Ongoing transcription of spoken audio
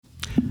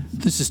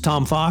This is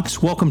Tom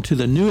Fox. Welcome to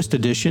the newest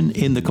edition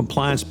in the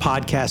Compliance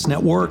Podcast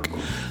Network.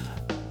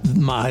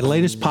 My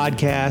latest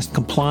podcast,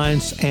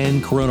 Compliance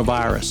and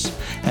Coronavirus.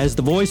 As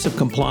the voice of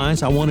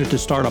compliance, I wanted to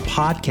start a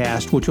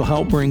podcast which will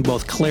help bring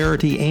both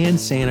clarity and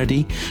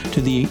sanity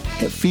to the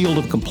field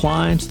of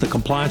compliance, the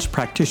compliance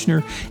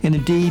practitioner, and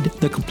indeed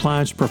the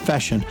compliance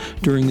profession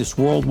during this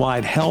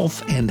worldwide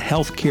health and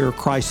healthcare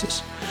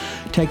crisis.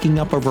 Taking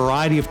up a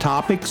variety of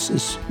topics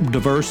as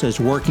diverse as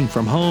working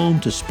from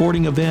home, to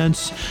sporting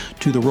events,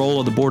 to the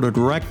role of the board of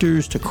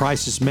directors, to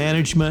crisis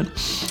management,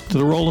 to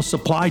the role of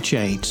supply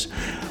chains.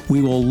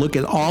 We will look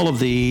at all of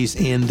these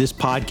in this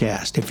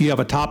podcast. If you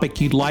have a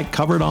topic you'd like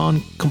covered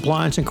on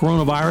compliance and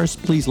coronavirus,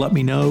 please let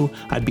me know.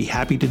 I'd be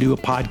happy to do a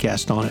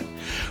podcast on it.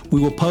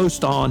 We will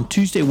post on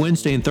Tuesday,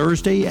 Wednesday, and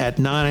Thursday at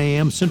 9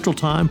 a.m. Central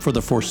Time for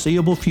the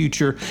foreseeable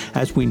future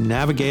as we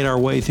navigate our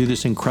way through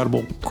this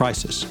incredible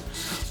crisis.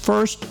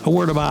 First, a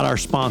word about our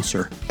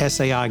sponsor,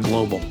 SAI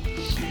Global.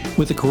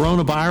 With the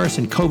coronavirus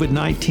and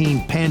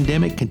COVID-19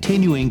 pandemic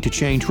continuing to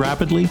change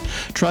rapidly,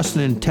 trust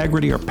and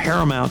integrity are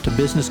paramount to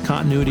business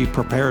continuity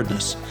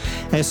preparedness.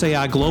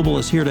 SAI Global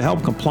is here to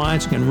help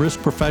compliance and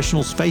risk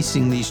professionals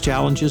facing these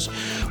challenges,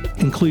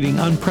 including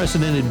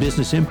unprecedented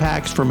business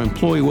impacts from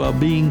employee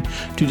well-being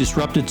to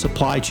disrupted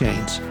supply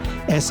chains.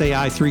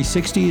 SAI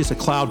 360 is a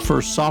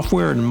cloud-first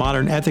software and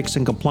modern ethics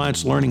and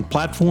compliance learning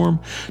platform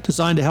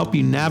designed to help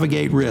you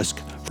navigate risk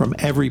from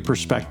every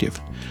perspective.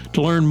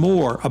 To learn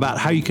more about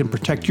how you can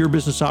protect your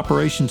business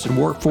operations and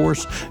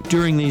workforce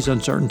during these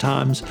uncertain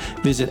times,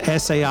 visit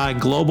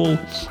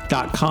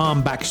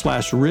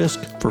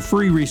saiglobal.com/risk for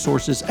free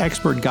resources,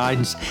 expert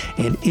guidance,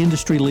 and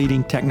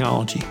industry-leading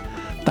technology.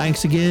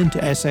 Thanks again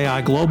to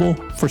SAI Global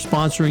for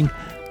sponsoring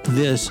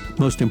this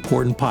most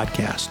important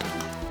podcast.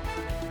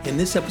 In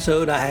this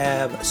episode, I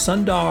have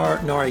Sundar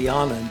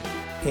Narayanan,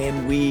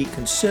 and we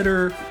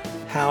consider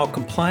how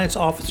compliance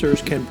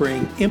officers can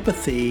bring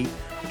empathy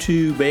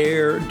to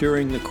bear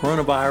during the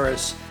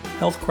coronavirus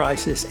health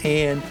crisis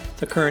and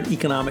the current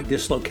economic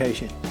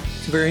dislocation.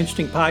 It's a very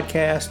interesting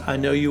podcast. I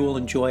know you will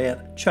enjoy it.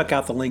 Check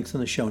out the links in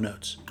the show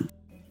notes.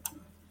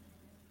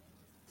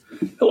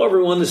 Hello,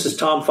 everyone. This is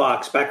Tom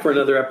Fox back for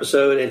another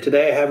episode. And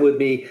today I have with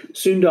me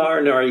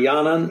Sundar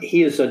Narayanan.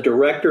 He is a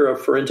director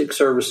of forensic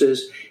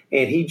services,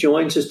 and he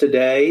joins us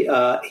today.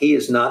 He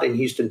is not in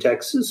Houston,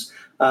 Texas.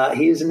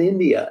 He is in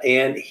India,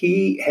 and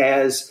he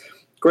has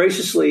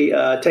graciously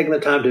taken the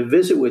time to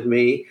visit with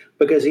me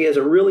because he has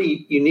a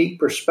really unique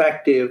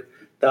perspective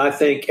that I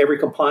think every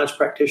compliance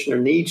practitioner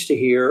needs to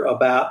hear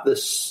about the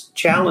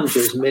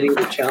challenges, many of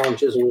the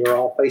challenges we're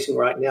all facing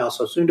right now.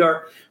 So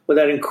Sundar, with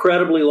that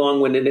incredibly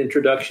long-winded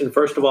introduction,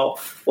 first of all,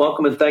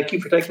 welcome and thank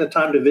you for taking the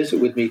time to visit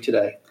with me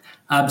today.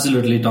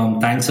 Absolutely, Tom.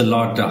 Thanks a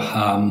lot.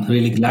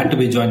 Really glad to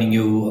be joining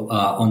you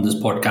on this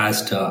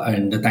podcast,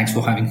 and thanks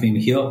for having me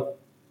here.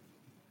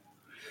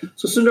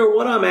 So, Sundar,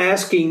 what I'm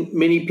asking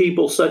many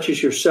people such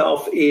as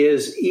yourself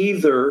is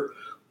either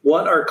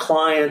what are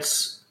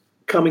clients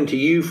coming to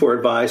you for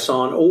advice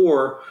on,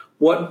 or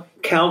what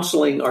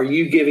counseling are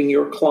you giving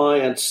your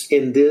clients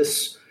in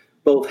this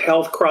both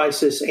health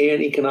crisis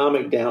and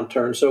economic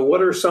downturn? So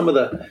what are some of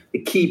the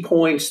key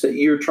points that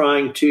you're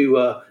trying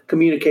to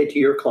communicate to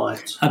your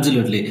clients?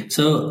 Absolutely.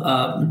 So,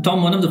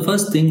 Tom, one of the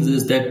first things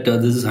is that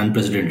this is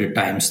unprecedented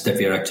times that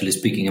we are actually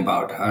speaking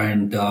about.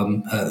 And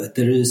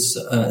there is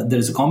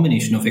a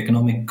combination of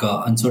economic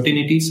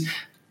uncertainties,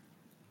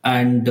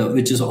 and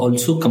which is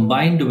also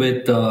combined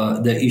with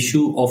the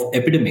issue of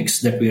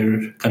epidemics that we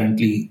are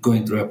currently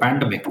going through, a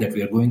pandemic that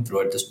we are going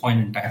through at this point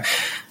in time.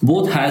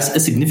 Both has a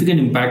significant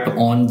impact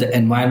on the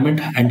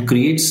environment and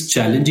creates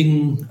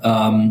challenging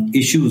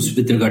issues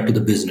with regard to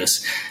the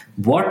business.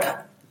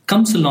 What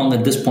comes along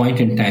at this point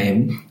in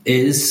time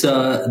is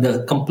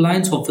the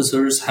compliance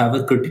officers have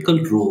a critical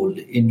role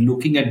in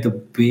looking at the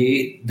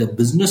way the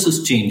business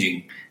is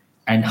changing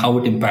and how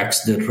it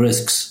impacts the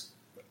risks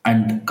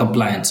and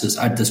compliances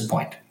at this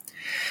point.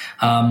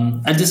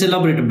 I'll just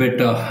elaborate a bit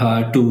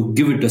to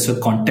give it as a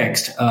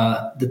context.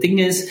 The thing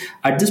is,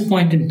 at this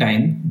point in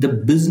time, the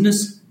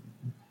business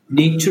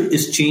nature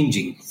is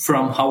changing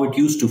from how it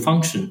used to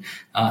function.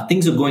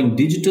 Things are going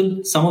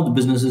digital. Some of the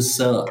businesses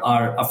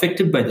are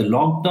affected by the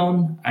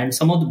lockdown, and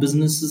some of the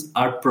businesses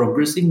are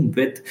progressing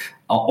with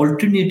an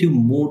alternative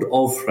mode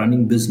of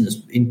running business,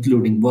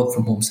 including work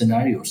from home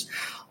scenarios.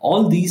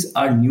 All these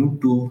are new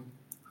to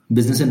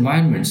business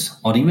environments,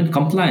 or even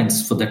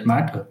compliance for that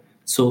matter.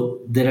 So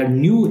there are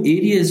new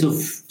areas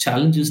of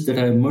challenges that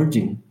are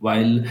emerging,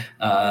 while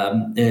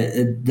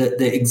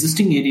the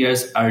existing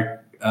areas are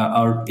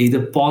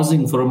either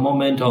pausing for a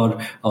moment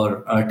or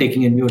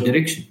taking a new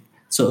direction.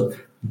 So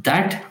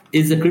that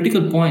is a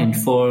critical point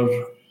for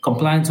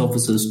compliance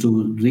officers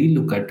to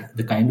relook at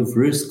the kind of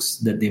risks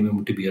that they may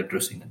want to be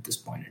addressing at this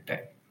point in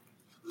time.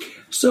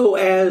 So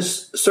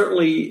as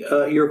certainly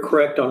you're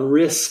correct on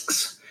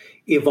risks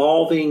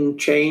evolving,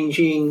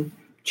 changing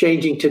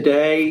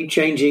today,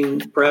 changing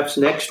perhaps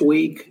next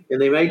week, and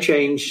they may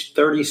change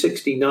 30,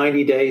 60,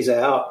 90 days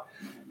out.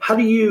 How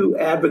do you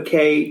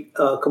advocate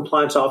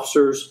compliance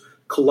officers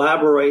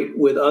collaborate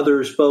with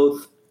others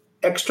both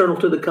external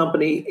to the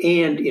company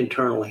and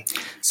internally?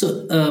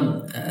 So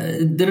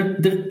there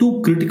are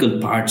two critical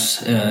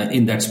parts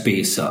in that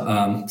space.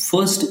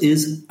 First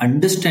is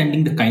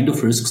understanding the kind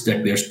of risks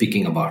that we are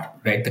speaking about,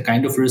 right? The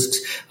kind of risks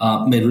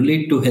may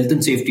relate to health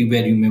and safety,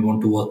 where you may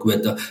want to work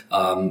with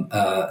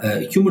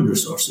human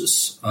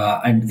resources.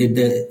 And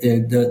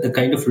the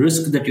kind of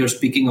risk that you're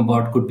speaking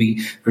about could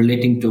be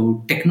relating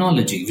to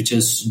technology, which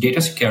is data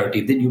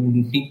security. Then you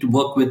need to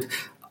work with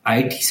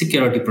IT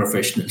security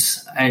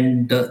professionals,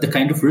 and the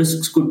kind of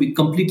risks could be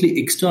completely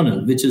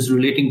external, which is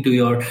relating to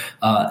your,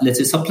 let's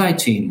say, supply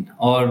chain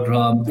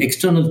or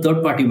external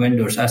third-party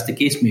vendors, as the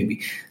case may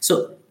be.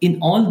 So in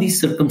all these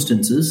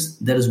circumstances,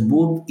 there is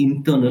both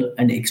internal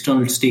and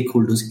external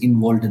stakeholders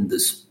involved in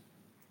this.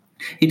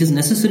 It is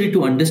necessary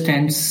to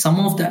understand some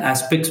of the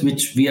aspects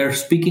which we are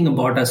speaking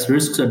about as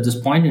risks at this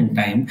point in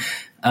time.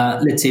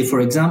 Let's say, for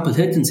example,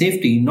 health and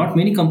safety. Not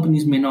many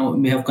companies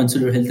may have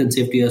considered health and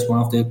safety as one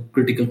of their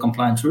critical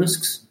compliance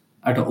risks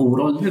at an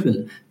overall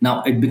level.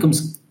 Now, it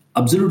becomes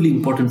absolutely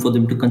important for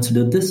them to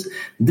consider this.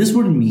 This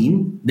would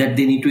mean that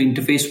they need to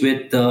interface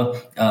with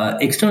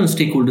external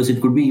stakeholders.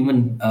 It could be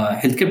even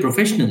healthcare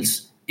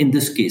professionals in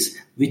this case,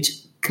 which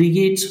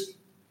creates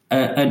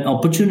and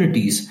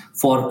opportunities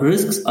for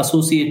risks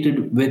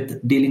associated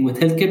with dealing with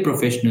healthcare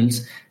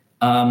professionals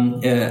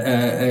on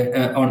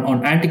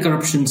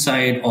anti-corruption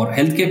side or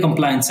healthcare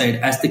compliance side,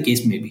 as the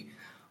case may be.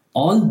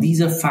 All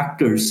these are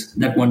factors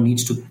that one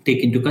needs to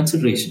take into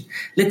consideration.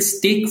 Let's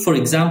take, for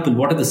example,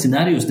 what are the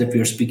scenarios that we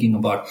are speaking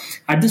about.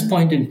 At this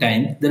point in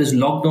time, there is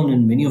lockdown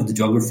in many of the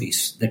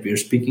geographies that we are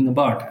speaking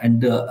about,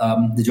 and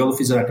the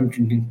geographies are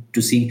attempting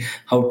to see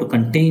how to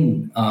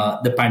contain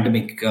the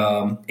pandemic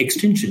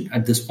extension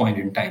at this point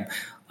in time.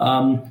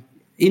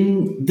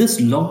 In this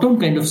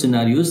lockdown kind of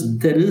scenarios,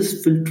 there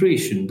is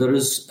filtration. There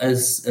is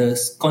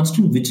as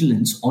constant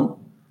vigilance on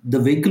the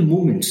vehicle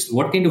movements.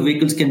 What kind of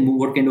vehicles can move?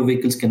 What kind of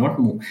vehicles cannot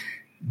move?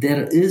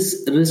 There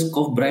is risk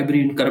of bribery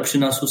and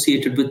corruption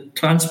associated with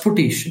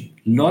transportation,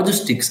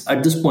 logistics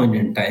at this point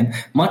in time,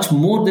 much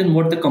more than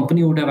what the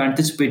company would have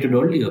anticipated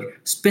earlier,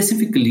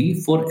 specifically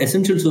for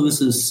essential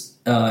services,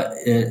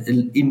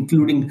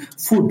 including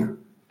food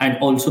and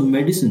also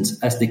medicines,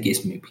 as the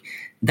case may be.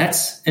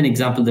 That's an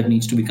example that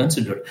needs to be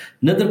considered.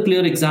 Another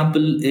clear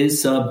example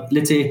is,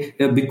 let's say,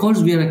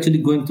 because we are actually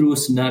going through a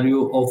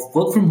scenario of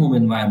work from home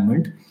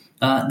environment,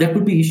 there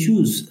could be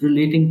issues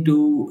relating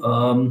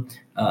to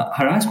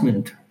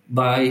harassment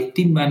by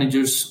team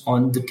managers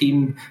on the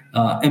team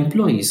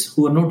employees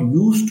who are not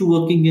used to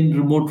working in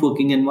remote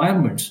working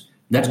environments.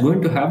 That's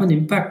going to have an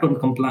impact on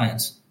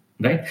compliance,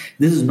 right?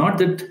 This is not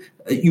that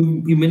you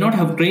may not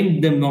have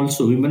trained them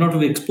also. You may not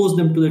have exposed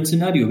them to that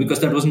scenario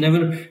because that was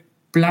never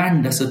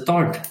planned as a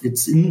thought.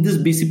 It's in this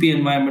BCP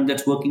environment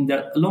that's working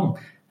that along.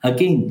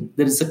 Again,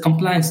 there is a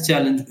compliance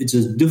challenge which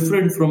is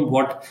different from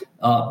what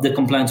the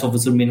compliance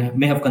officer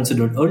may have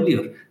considered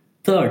earlier.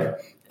 Third,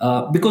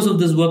 because of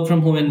this work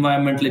from home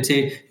environment, let's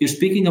say you're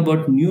speaking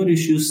about newer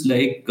issues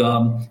like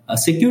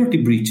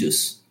security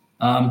breaches.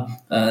 One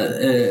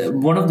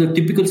of the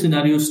typical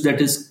scenarios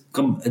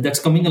that's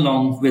coming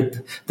along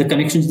with the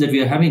connections that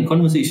we are having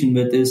conversation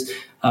with is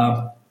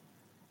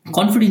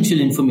confidential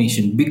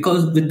information,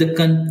 because with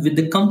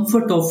the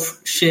comfort of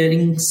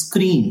sharing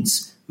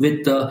screens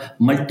with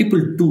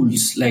multiple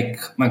tools like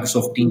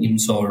Microsoft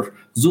Teams or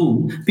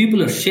Zoom,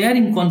 people are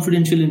sharing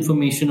confidential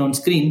information on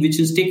screen, which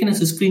is taken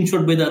as a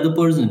screenshot by the other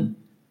person.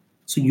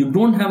 So you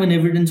don't have an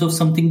evidence of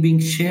something being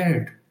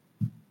shared.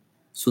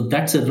 So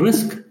that's a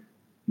risk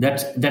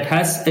that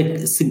has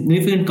a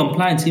significant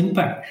compliance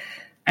impact.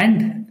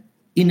 And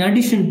in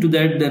addition to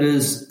that, there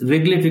is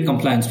regulatory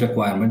compliance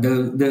requirement.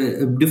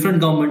 The different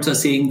governments are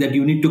saying that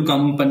you need to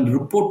come and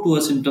report to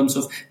us in terms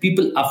of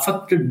people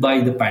affected by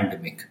the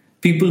pandemic.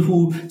 People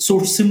who show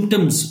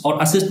symptoms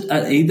or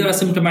either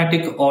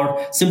asymptomatic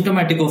or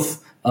symptomatic of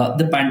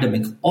the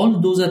pandemic. All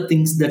those are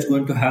things that's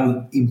going to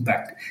have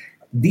impact.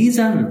 These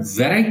are a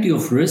variety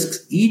of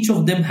risks. Each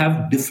of them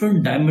have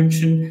different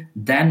dimension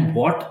than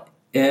what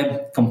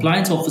a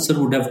compliance officer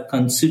would have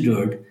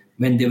considered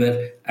when they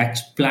were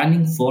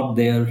planning for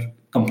their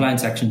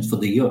compliance actions for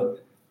the year.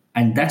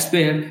 And that's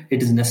where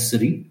it is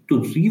necessary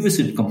to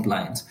revisit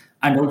compliance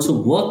and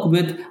also work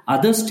with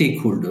other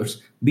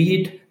stakeholders,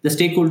 be it the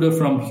stakeholder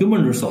from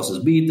human resources,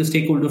 be it the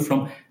stakeholder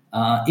from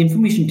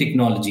information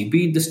technology,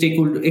 be it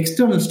the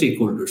external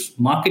stakeholders,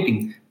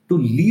 marketing, to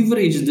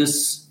leverage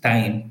this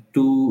time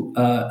to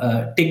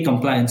take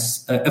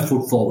compliance a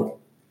foot forward.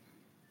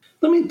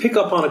 Let me pick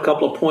up on a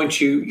couple of points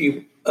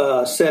you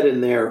said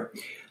in there.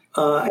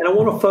 And I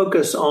want to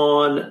focus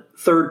on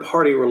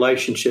third-party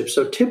relationships.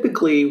 So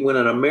typically when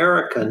an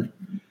American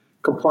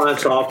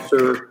compliance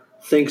officer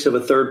thinks of a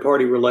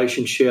third-party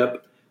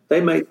relationship, they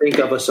may think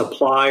of a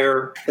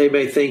supplier, they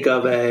may think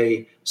of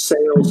a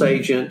sales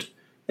agent,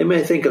 they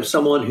may think of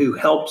someone who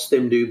helps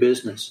them do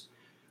business.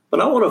 But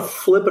I want to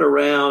flip it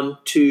around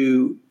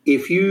to,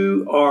 if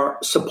you are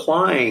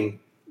supplying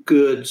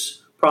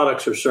goods,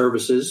 products, or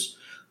services,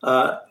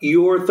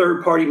 your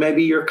third party may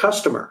be your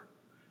customer.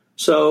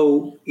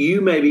 So you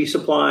may be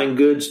supplying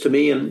goods to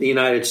me in the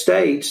United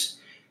States,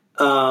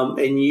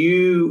 and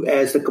you,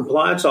 as the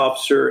compliance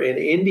officer in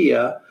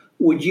India,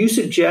 would you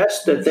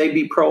suggest that they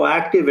be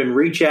proactive and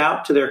reach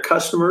out to their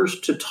customers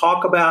to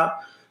talk about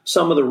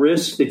some of the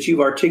risks that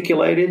you've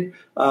articulated,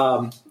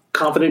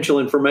 confidential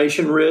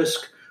information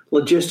risk,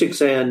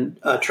 logistics and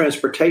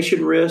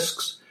transportation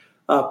risks,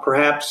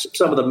 perhaps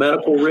some of the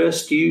medical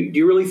risks? Do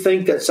you really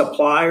think that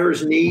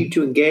suppliers need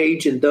to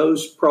engage in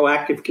those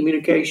proactive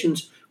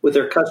communications with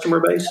their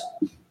customer base?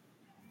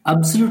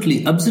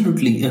 Absolutely.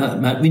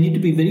 We need to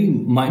be very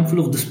mindful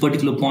of this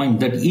particular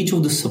point that each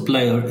of the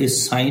supplier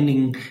is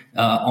signing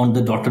on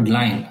the dotted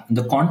line.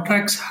 The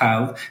contracts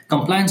have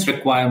compliance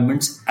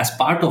requirements as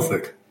part of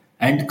it,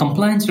 and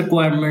compliance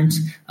requirements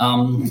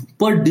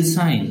per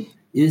design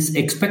is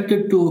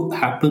expected to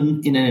happen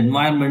in an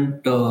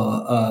environment,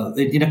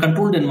 in a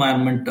controlled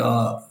environment.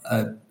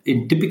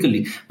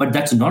 Typically, but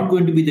that's not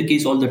going to be the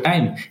case all the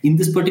time. In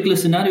this particular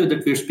scenario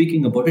that we're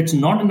speaking about, it's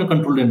not in a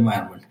controlled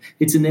environment.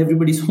 It's in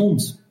everybody's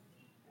homes.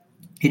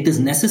 It is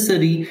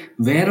necessary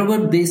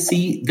wherever they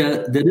see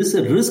there is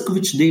a risk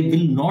which they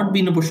will not be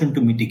in a position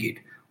to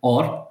mitigate,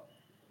 or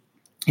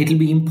it will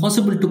be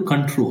impossible to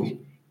control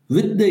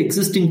with the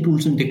existing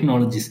tools and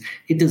technologies.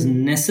 It is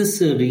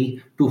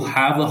necessary to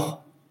have a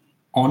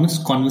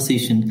honest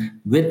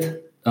conversation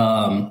with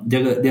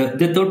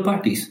their third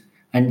parties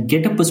and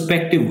get a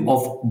perspective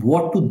of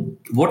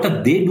what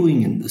are they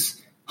doing in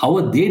this? How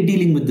are they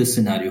dealing with this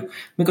scenario?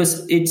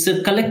 Because it's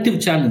a collective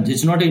challenge.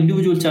 It's not an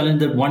individual challenge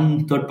that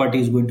one third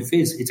party is going to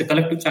face. It's a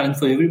collective challenge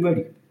for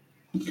everybody.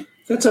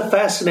 That's a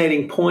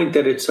fascinating point,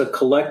 that it's a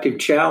collective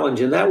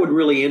challenge. And that would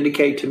really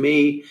indicate to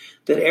me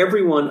that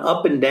everyone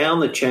up and down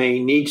the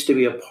chain needs to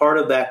be a part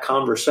of that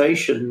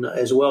conversation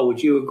as well.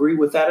 Would you agree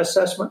with that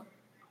assessment?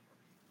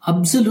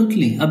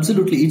 Absolutely.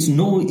 It's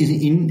no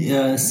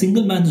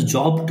single man's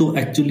job to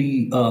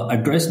actually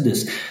address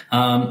this.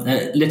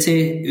 Let's say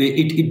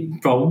it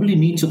probably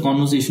needs a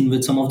conversation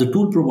with some of the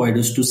tool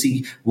providers to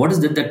see what is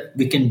that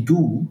we can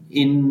do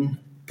in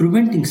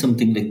preventing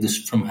something like this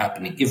from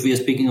happening. If we are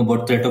speaking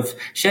about threat of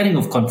sharing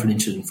of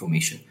confidential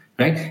information,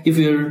 right? If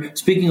we are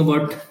speaking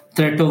about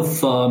threat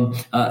of,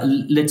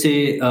 let's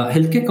say,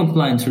 healthcare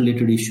compliance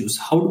related issues,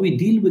 how do we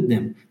deal with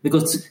them?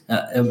 Because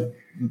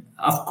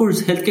of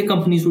course, healthcare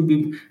companies would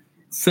be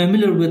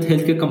familiar with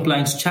healthcare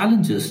compliance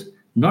challenges,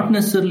 not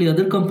necessarily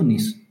other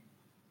companies,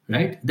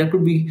 right? There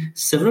could be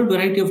several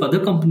variety of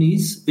other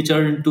companies which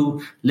are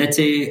into, let's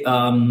say,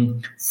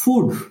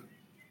 food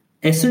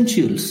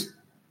essentials,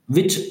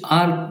 which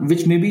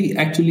may be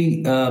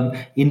actually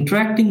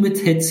interacting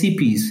with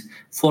HCPs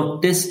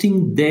for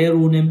testing their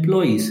own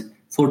employees,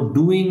 for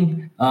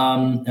doing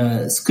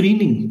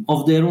screening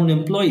of their own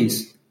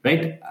employees.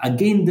 Right?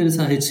 Again, there is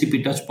a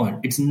HCP touch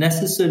point. It's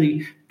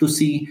necessary to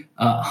see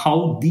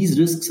how these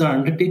risks are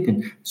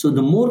undertaken. So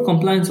the more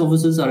compliance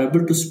officers are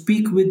able to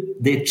speak with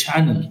their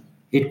channel,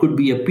 it could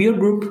be a peer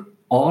group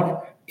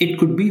or it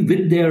could be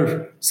with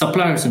their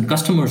suppliers and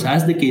customers,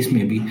 as the case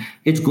may be,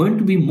 it's going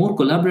to be more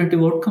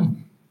collaborative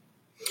outcome.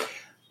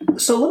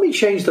 So let me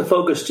change the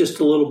focus just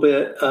a little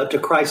bit to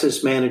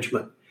crisis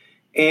management.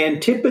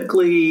 And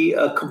typically,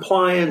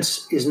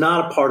 compliance is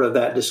not a part of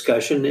that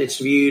discussion. It's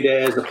viewed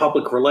as a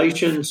public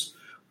relations,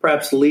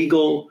 perhaps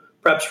legal,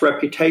 perhaps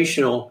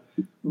reputational.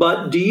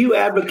 But do you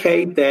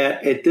advocate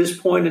that at this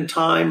point in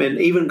time and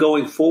even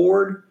going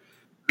forward,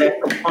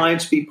 that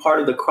compliance be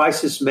part of the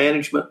crisis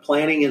management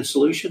planning and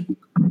solution?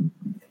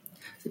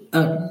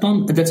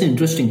 Tom, that's an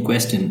interesting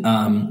question.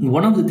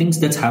 One of the things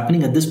that's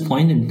happening at this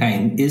point in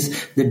time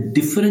is the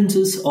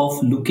differences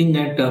of looking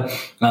at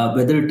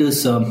whether it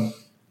is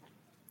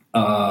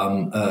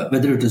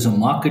a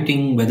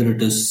marketing, whether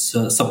it is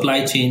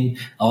supply chain,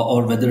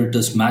 or whether it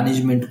is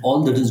management,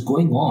 all that is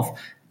going off.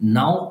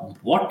 Now,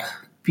 what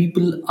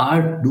people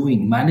are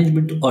doing,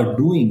 management are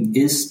doing,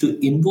 is to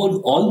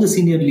involve all the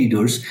senior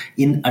leaders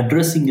in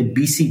addressing a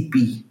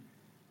BCP.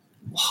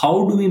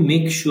 How do we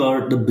make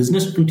sure the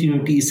business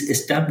continuity is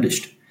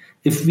established?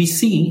 If we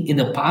see in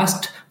the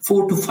past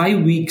 4 to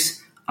 5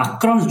 weeks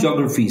across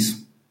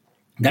geographies,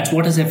 that's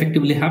what has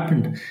effectively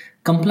happened.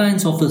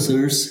 Compliance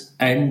officers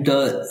and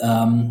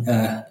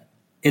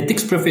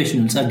ethics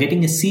professionals are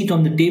getting a seat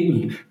on the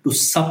table to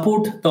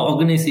support the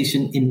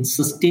organization in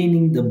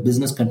sustaining the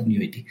business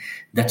continuity.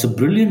 That's a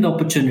brilliant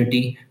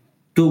opportunity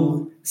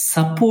to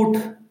support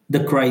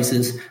the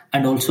crisis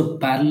and also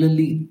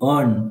parallelly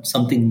earn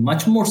something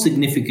much more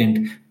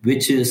significant,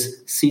 which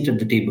is seat at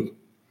the table.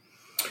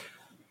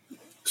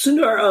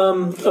 Sundar,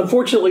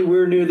 unfortunately,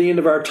 we're near the end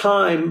of our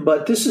time,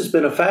 but this has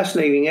been a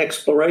fascinating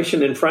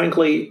exploration. And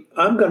frankly,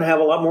 I'm going to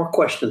have a lot more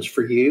questions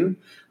for you.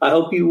 I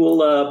hope you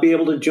will be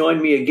able to join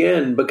me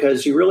again,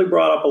 because you really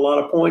brought up a lot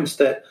of points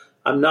that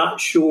I'm not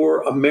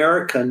sure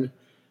American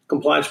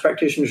compliance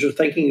practitioners are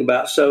thinking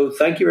about. So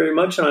thank you very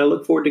much, and I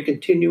look forward to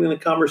continuing the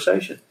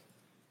conversation.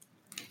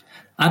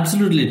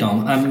 Absolutely,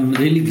 Tom. I'm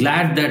really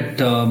glad that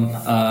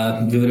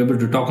we were able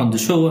to talk on the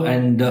show,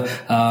 and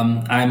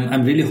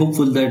I'm really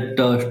hopeful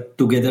that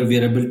together we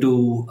are able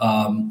to,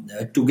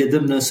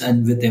 togetherness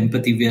and with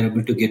empathy, we are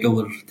able to get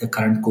over the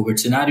current COVID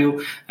scenario.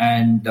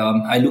 And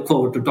I look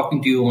forward to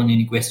talking to you on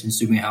any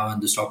questions you may have on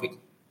this topic.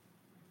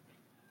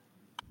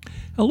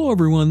 Hello,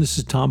 everyone. This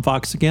is Tom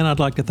Fox again. I'd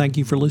like to thank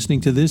you for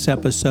listening to this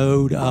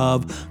episode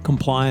of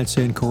Compliance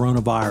and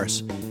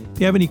Coronavirus. If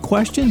you have any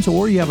questions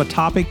or you have a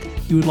topic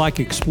you would like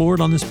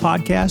explored on this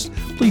podcast,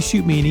 please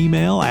shoot me an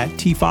email at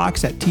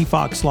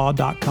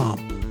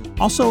tfox@tfoxlaw.com.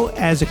 Also,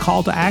 as a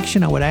call to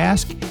action, I would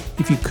ask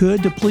if you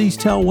could to please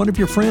tell one of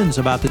your friends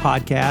about the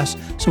podcast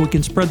so we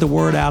can spread the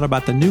word out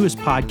about the newest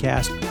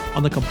podcast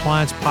on the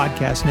Compliance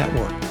Podcast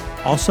Network.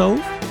 Also,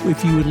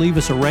 if you would leave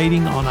us a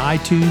rating on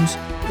iTunes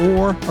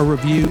or a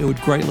review, it would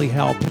greatly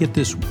help get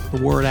the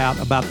word out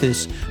about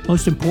this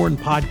most important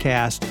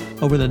podcast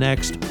over the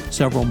next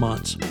several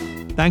months.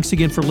 Thanks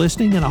again for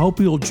listening, and I hope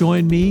you'll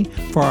join me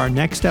for our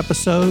next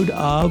episode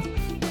of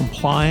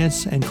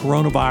Compliance and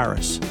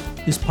Coronavirus.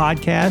 This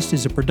podcast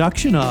is a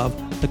production of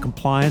the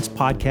Compliance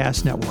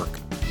Podcast Network.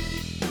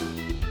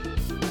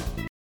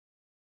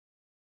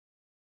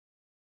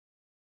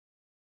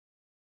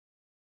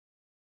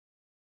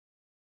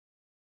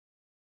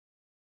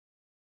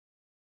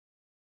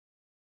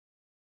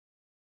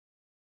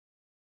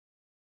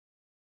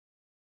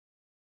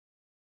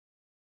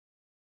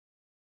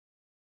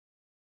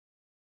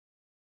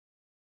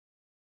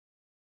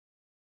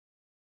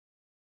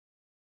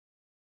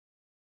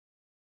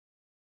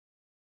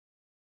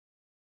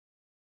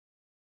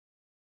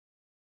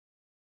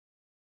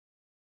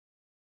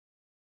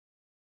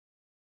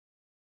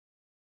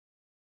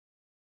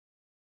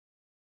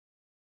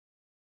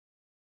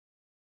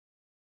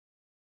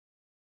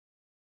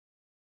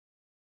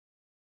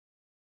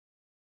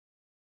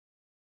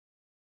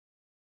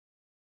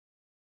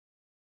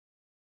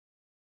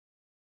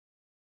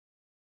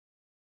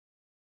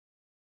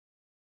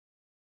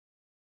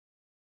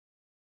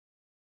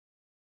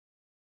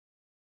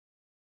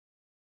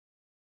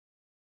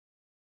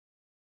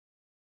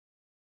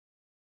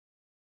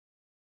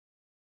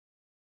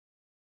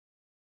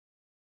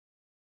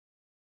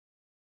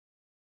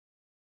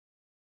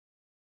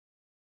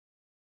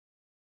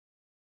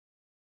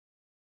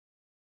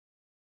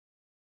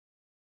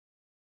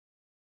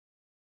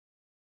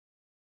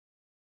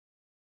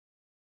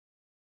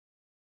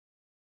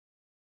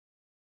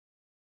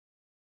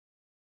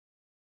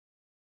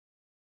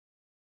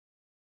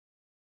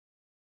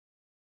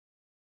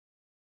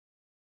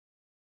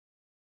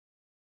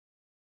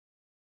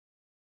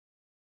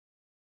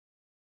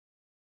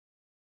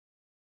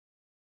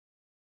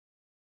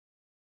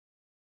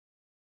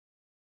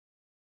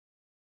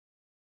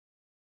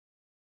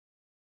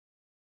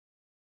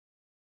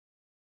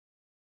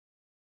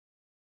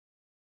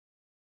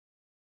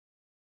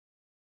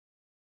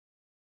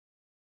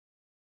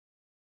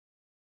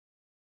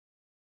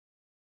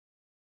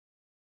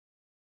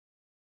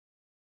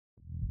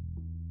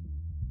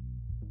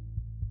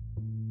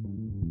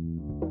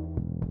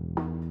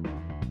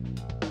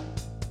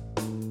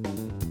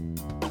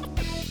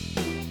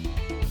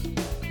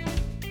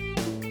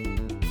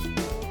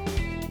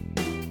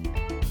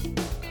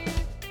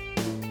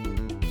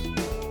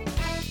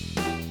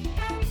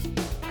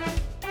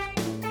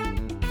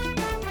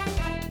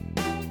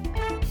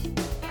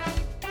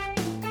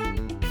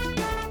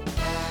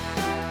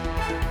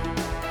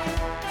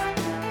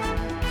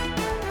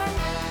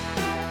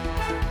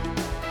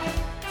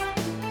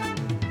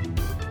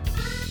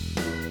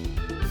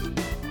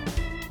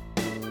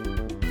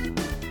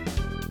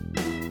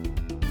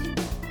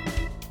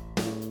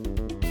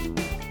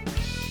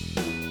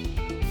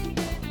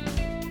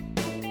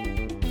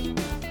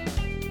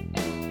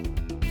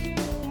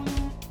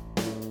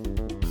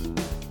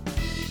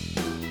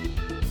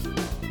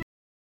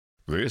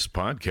 This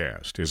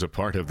podcast is a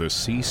part of the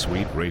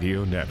C-Suite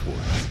Radio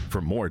Network. For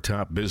more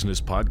top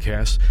business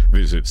podcasts,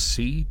 visit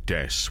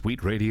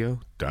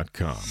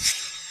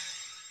c-suiteradio.com.